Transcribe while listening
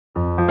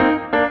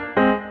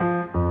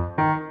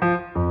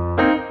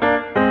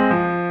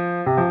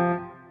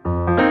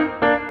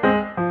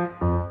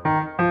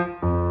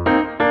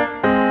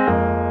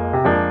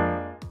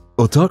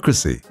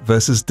Autocracy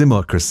versus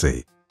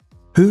Democracy.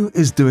 Who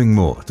is doing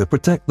more to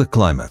protect the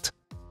climate?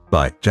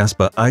 By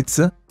Jasper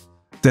Eitze,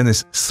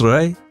 Dennis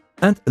Srey,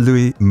 and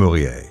Louis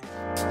Murier.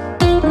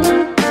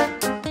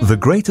 The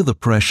greater the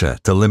pressure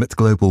to limit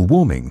global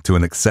warming to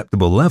an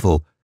acceptable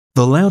level,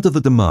 the louder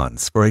the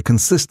demands for a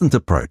consistent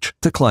approach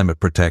to climate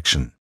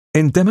protection.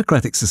 In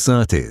democratic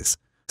societies,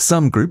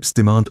 some groups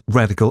demand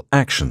radical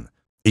action,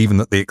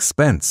 even at the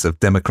expense of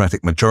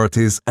democratic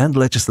majorities and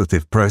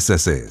legislative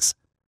processes.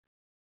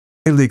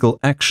 Illegal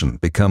action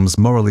becomes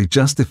morally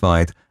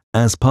justified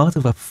as part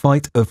of a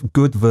fight of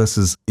good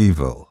versus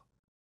evil.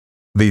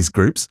 These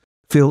groups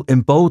feel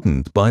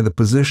emboldened by the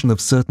position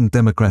of certain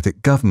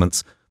democratic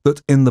governments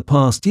that in the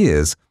past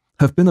years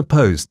have been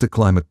opposed to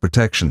climate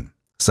protection,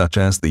 such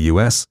as the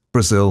US,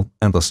 Brazil,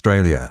 and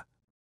Australia.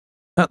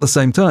 At the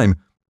same time,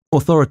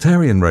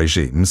 authoritarian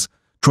regimes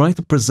try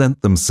to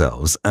present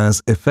themselves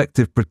as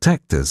effective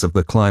protectors of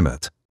the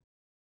climate.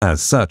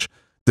 As such,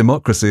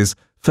 democracies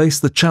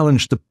face the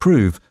challenge to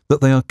prove that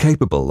they are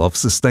capable of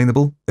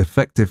sustainable,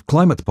 effective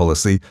climate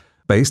policy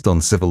based on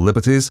civil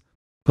liberties,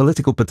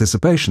 political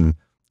participation,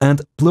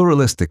 and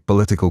pluralistic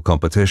political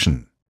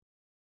competition.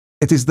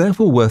 It is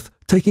therefore worth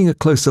taking a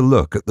closer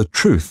look at the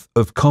truth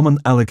of common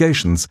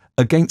allegations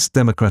against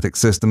democratic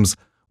systems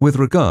with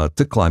regard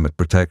to climate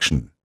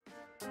protection.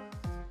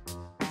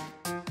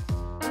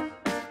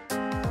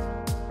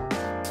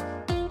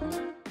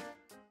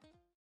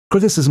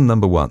 Criticism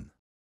number 1.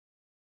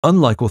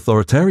 Unlike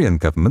authoritarian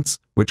governments,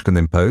 which can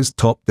impose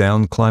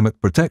top-down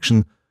climate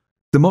protection,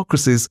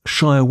 democracies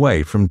shy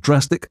away from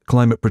drastic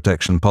climate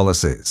protection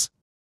policies.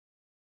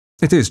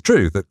 It is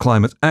true that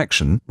climate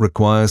action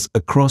requires a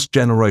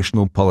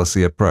cross-generational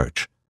policy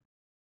approach.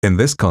 In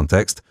this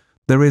context,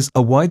 there is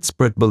a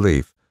widespread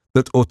belief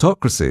that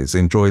autocracies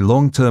enjoy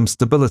long-term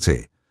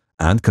stability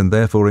and can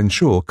therefore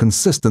ensure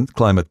consistent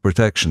climate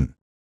protection.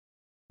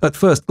 At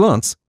first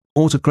glance,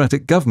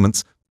 autocratic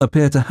governments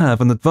appear to have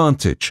an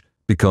advantage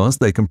because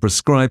they can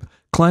prescribe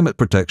climate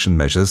protection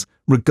measures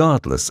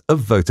regardless of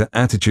voter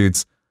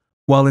attitudes,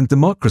 while in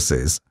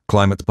democracies,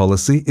 climate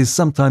policy is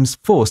sometimes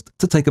forced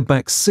to take a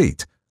back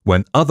seat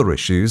when other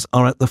issues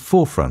are at the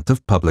forefront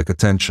of public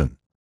attention.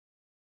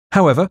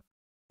 However,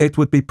 it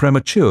would be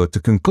premature to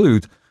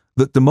conclude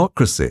that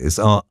democracies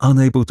are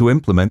unable to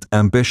implement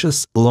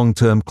ambitious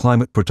long-term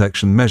climate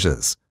protection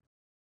measures.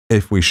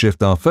 If we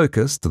shift our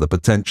focus to the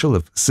potential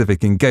of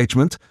civic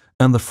engagement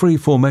and the free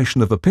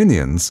formation of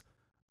opinions,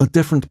 a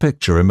different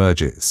picture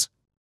emerges.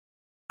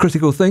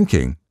 Critical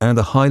thinking and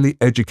a highly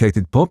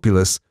educated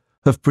populace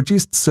have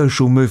produced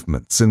social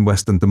movements in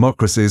Western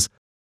democracies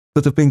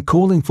that have been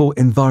calling for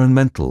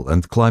environmental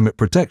and climate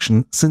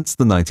protection since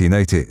the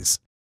 1980s.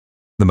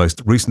 The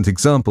most recent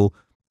example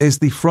is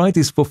the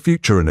Fridays for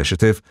Future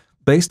initiative,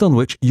 based on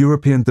which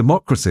European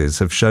democracies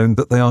have shown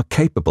that they are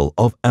capable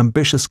of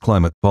ambitious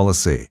climate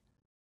policy.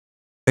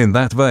 In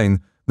that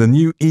vein, the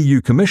new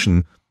EU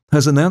Commission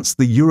has announced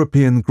the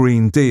European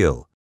Green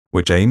Deal,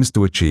 which aims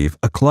to achieve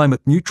a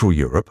climate-neutral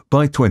Europe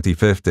by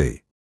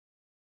 2050.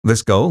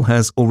 This goal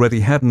has already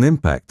had an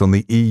impact on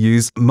the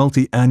EU's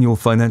multi-annual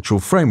financial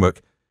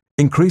framework,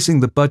 increasing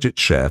the budget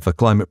share for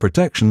climate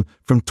protection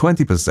from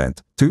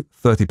 20% to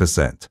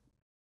 30%.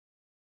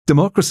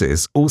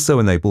 Democracies also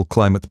enable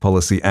climate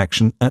policy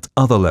action at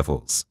other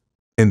levels.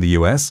 In the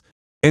US,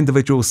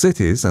 individual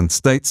cities and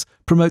states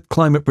promote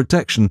climate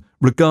protection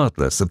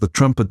regardless of the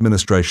Trump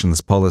administration's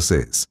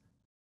policies.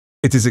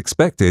 It is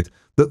expected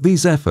that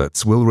these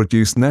efforts will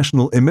reduce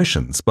national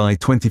emissions by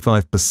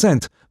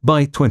 25%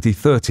 by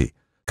 2030,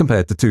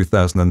 compared to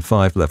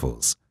 2005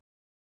 levels.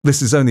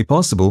 This is only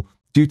possible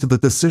due to the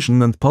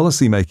decision and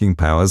policy-making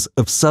powers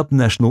of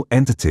subnational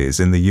entities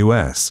in the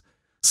US,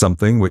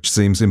 something which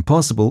seems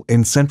impossible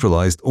in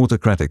centralized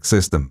autocratic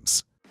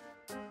systems.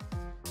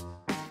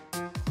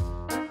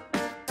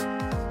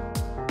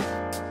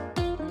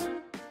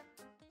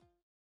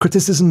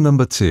 Criticism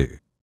number 2.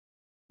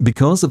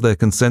 Because of their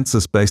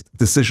consensus-based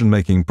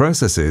decision-making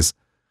processes,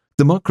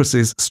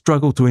 democracies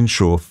struggle to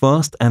ensure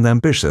fast and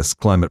ambitious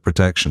climate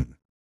protection.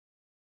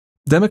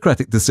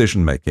 Democratic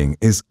decision-making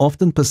is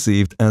often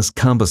perceived as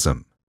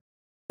cumbersome.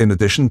 In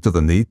addition to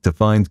the need to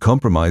find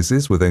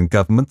compromises within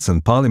governments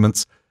and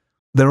parliaments,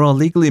 there are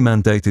legally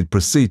mandated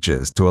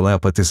procedures to allow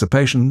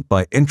participation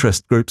by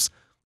interest groups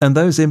and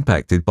those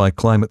impacted by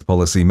climate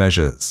policy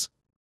measures.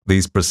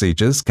 These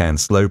procedures can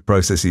slow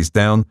processes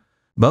down,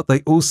 but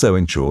they also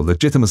ensure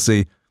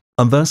legitimacy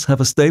and thus have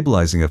a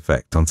stabilizing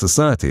effect on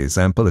societies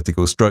and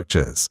political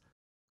structures.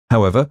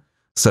 However,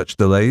 such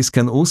delays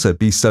can also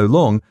be so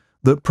long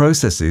that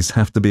processes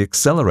have to be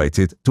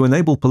accelerated to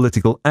enable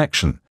political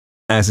action,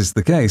 as is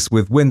the case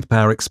with wind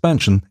power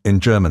expansion in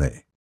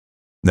Germany.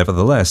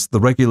 Nevertheless, the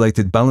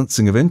regulated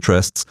balancing of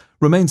interests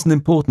remains an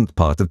important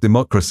part of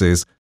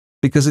democracies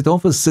because it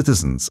offers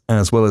citizens,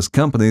 as well as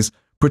companies,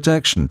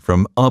 protection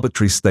from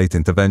arbitrary state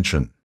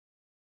intervention.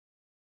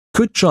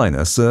 Could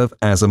China serve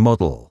as a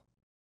model?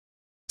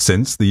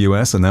 Since the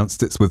US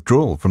announced its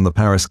withdrawal from the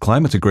Paris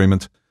Climate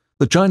Agreement,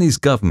 the Chinese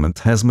government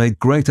has made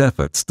great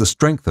efforts to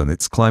strengthen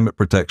its climate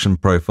protection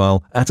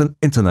profile at an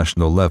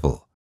international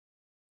level.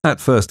 At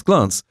first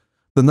glance,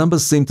 the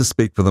numbers seem to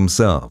speak for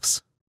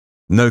themselves.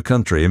 No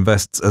country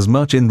invests as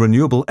much in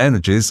renewable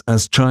energies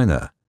as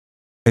China.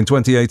 In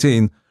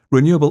 2018,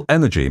 renewable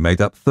energy made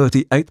up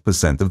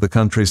 38% of the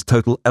country's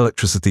total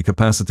electricity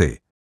capacity.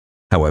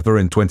 However,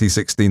 in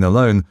 2016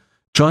 alone,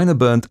 China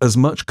burned as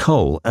much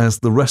coal as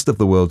the rest of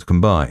the world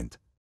combined.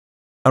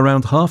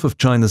 Around half of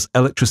China's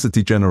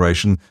electricity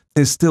generation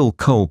is still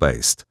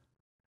coal-based.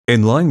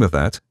 In line with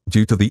that,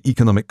 due to the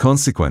economic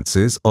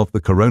consequences of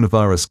the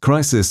coronavirus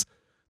crisis,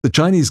 the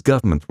Chinese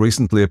government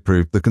recently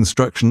approved the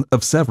construction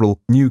of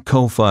several new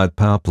coal-fired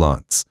power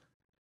plants.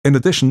 In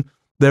addition,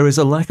 there is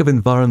a lack of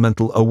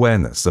environmental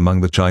awareness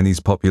among the Chinese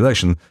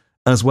population,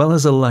 as well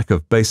as a lack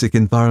of basic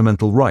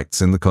environmental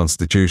rights in the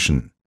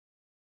constitution.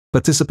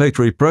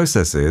 Participatory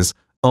processes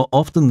are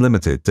often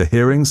limited to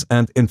hearings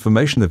and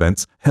information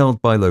events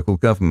held by local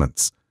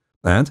governments,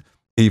 and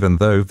even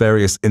though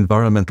various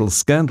environmental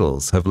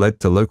scandals have led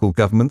to local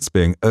governments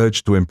being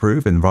urged to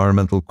improve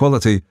environmental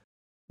quality,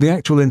 the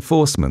actual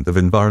enforcement of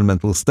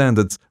environmental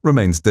standards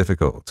remains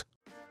difficult.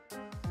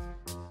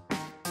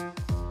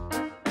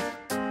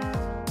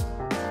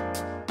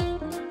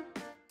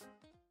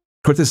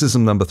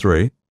 Criticism number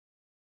 3.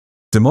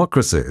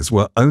 Democracies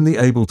were only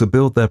able to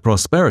build their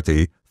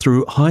prosperity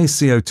through high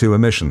CO2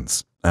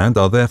 emissions and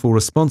are therefore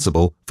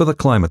responsible for the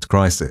climate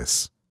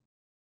crisis.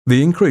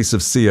 The increase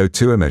of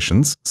CO2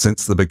 emissions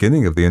since the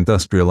beginning of the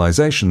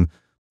industrialization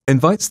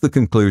invites the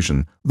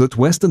conclusion that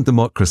Western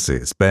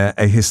democracies bear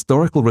a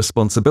historical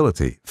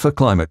responsibility for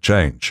climate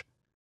change.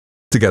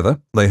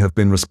 Together, they have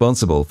been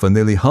responsible for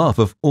nearly half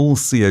of all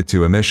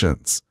CO2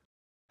 emissions.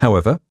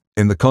 However,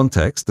 in the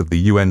context of the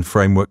UN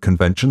Framework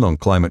Convention on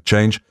Climate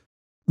Change,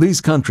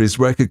 these countries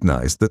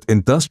recognize that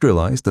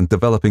industrialized and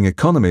developing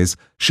economies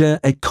share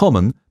a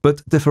common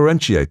but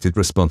differentiated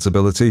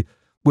responsibility,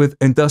 with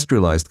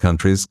industrialized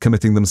countries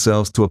committing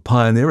themselves to a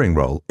pioneering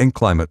role in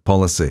climate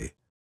policy.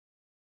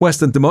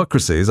 Western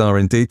democracies are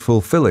indeed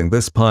fulfilling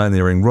this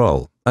pioneering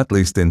role, at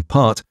least in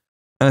part,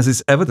 as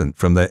is evident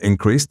from their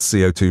increased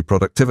CO2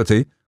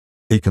 productivity,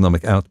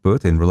 economic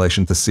output in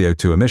relation to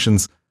CO2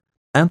 emissions,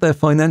 and their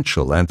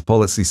financial and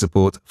policy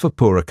support for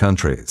poorer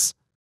countries.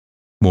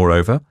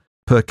 Moreover,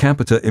 per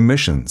capita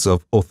emissions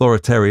of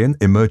authoritarian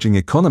emerging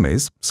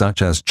economies,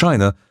 such as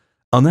China,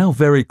 are now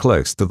very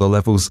close to the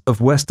levels of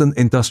Western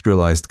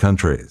industrialized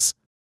countries.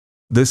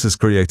 This has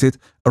created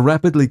a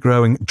rapidly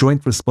growing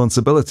joint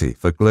responsibility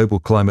for global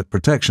climate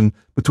protection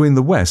between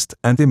the West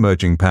and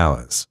emerging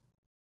powers.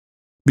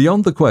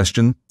 Beyond the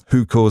question,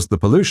 who caused the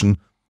pollution,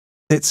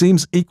 it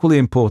seems equally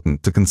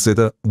important to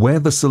consider where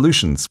the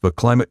solutions for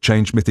climate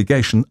change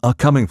mitigation are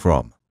coming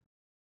from.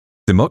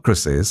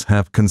 Democracies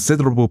have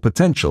considerable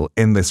potential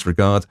in this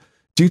regard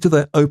due to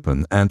their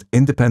open and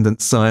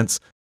independent science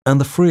and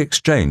the free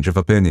exchange of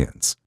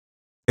opinions.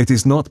 It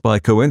is not by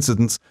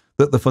coincidence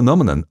that the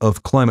phenomenon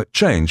of climate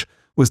change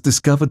was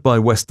discovered by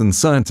Western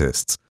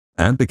scientists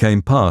and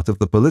became part of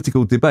the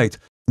political debate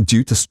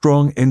due to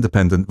strong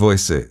independent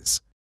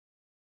voices.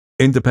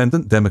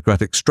 Independent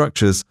democratic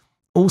structures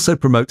also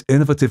promote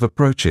innovative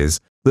approaches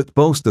that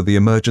bolster the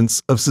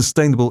emergence of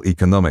sustainable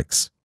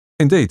economics.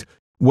 Indeed,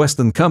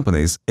 Western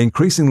companies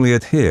increasingly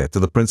adhere to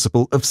the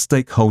principle of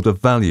stakeholder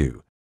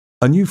value,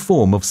 a new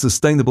form of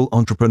sustainable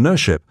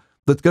entrepreneurship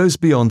that goes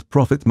beyond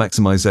profit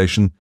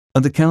maximization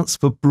and accounts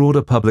for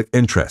broader public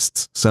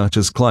interests, such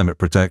as climate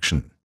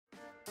protection.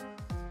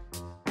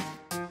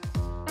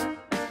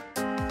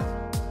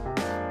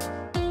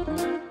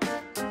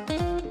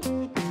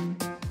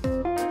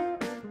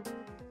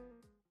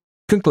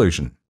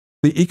 Conclusion.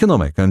 The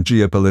economic and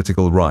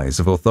geopolitical rise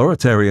of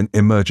authoritarian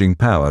emerging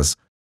powers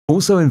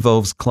also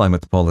involves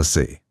climate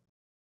policy.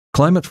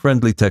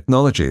 Climate-friendly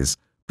technologies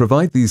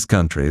provide these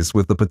countries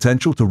with the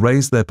potential to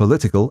raise their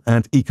political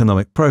and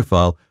economic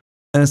profile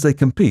as they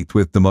compete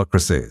with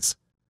democracies.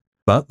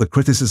 But the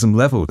criticism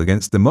leveled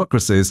against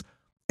democracies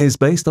is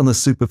based on a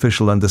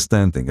superficial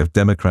understanding of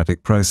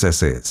democratic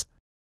processes.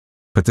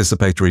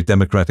 Participatory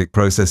democratic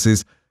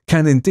processes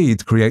can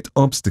indeed create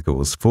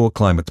obstacles for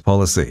climate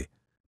policy.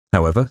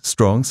 However,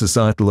 strong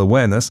societal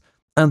awareness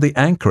and the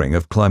anchoring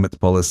of climate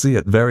policy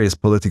at various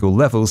political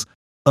levels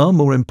are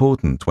more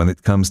important when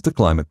it comes to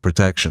climate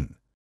protection.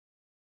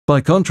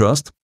 By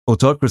contrast,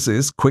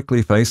 autocracies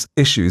quickly face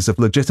issues of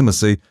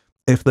legitimacy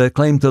if their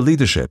claim to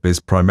leadership is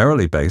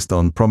primarily based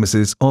on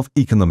promises of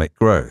economic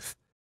growth.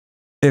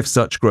 If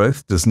such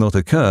growth does not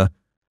occur,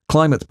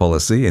 climate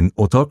policy in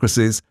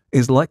autocracies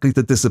is likely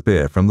to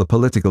disappear from the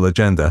political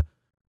agenda,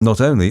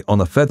 not only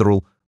on a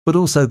federal but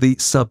also the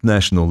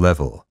subnational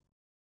level.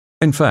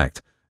 In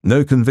fact,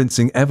 no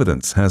convincing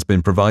evidence has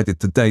been provided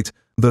to date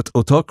that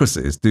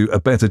autocracies do a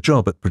better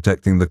job at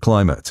protecting the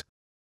climate.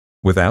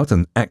 Without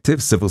an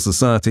active civil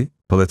society,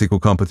 political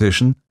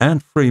competition,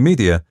 and free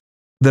media,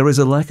 there is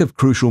a lack of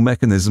crucial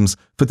mechanisms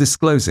for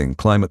disclosing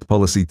climate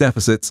policy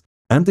deficits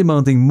and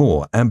demanding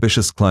more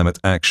ambitious climate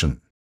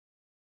action.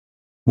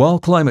 While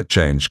climate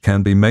change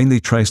can be mainly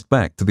traced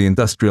back to the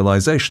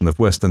industrialization of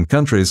Western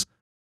countries,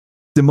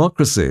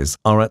 democracies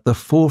are at the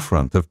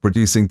forefront of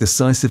producing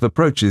decisive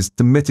approaches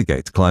to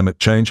mitigate climate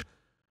change,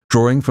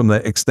 drawing from their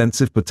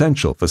extensive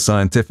potential for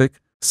scientific,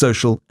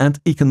 social,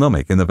 and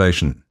economic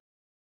innovation.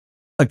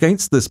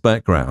 Against this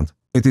background,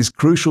 it is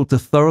crucial to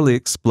thoroughly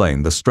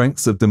explain the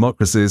strengths of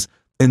democracies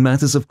in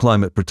matters of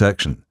climate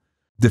protection,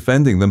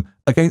 defending them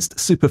against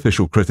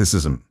superficial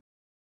criticism.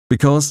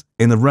 Because,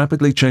 in a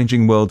rapidly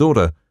changing world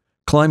order,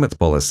 climate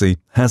policy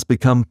has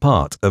become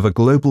part of a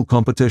global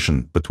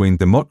competition between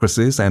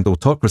democracies and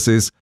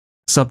autocracies,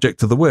 subject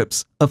to the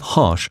whips of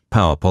harsh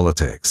power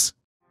politics.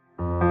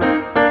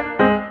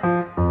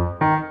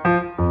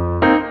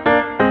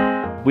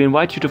 We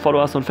invite you to follow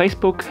us on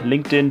Facebook,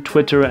 LinkedIn,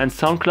 Twitter, and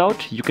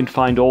SoundCloud. You can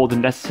find all the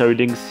necessary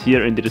links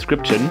here in the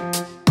description.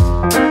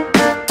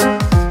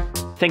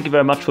 Thank you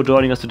very much for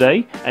joining us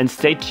today, and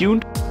stay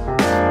tuned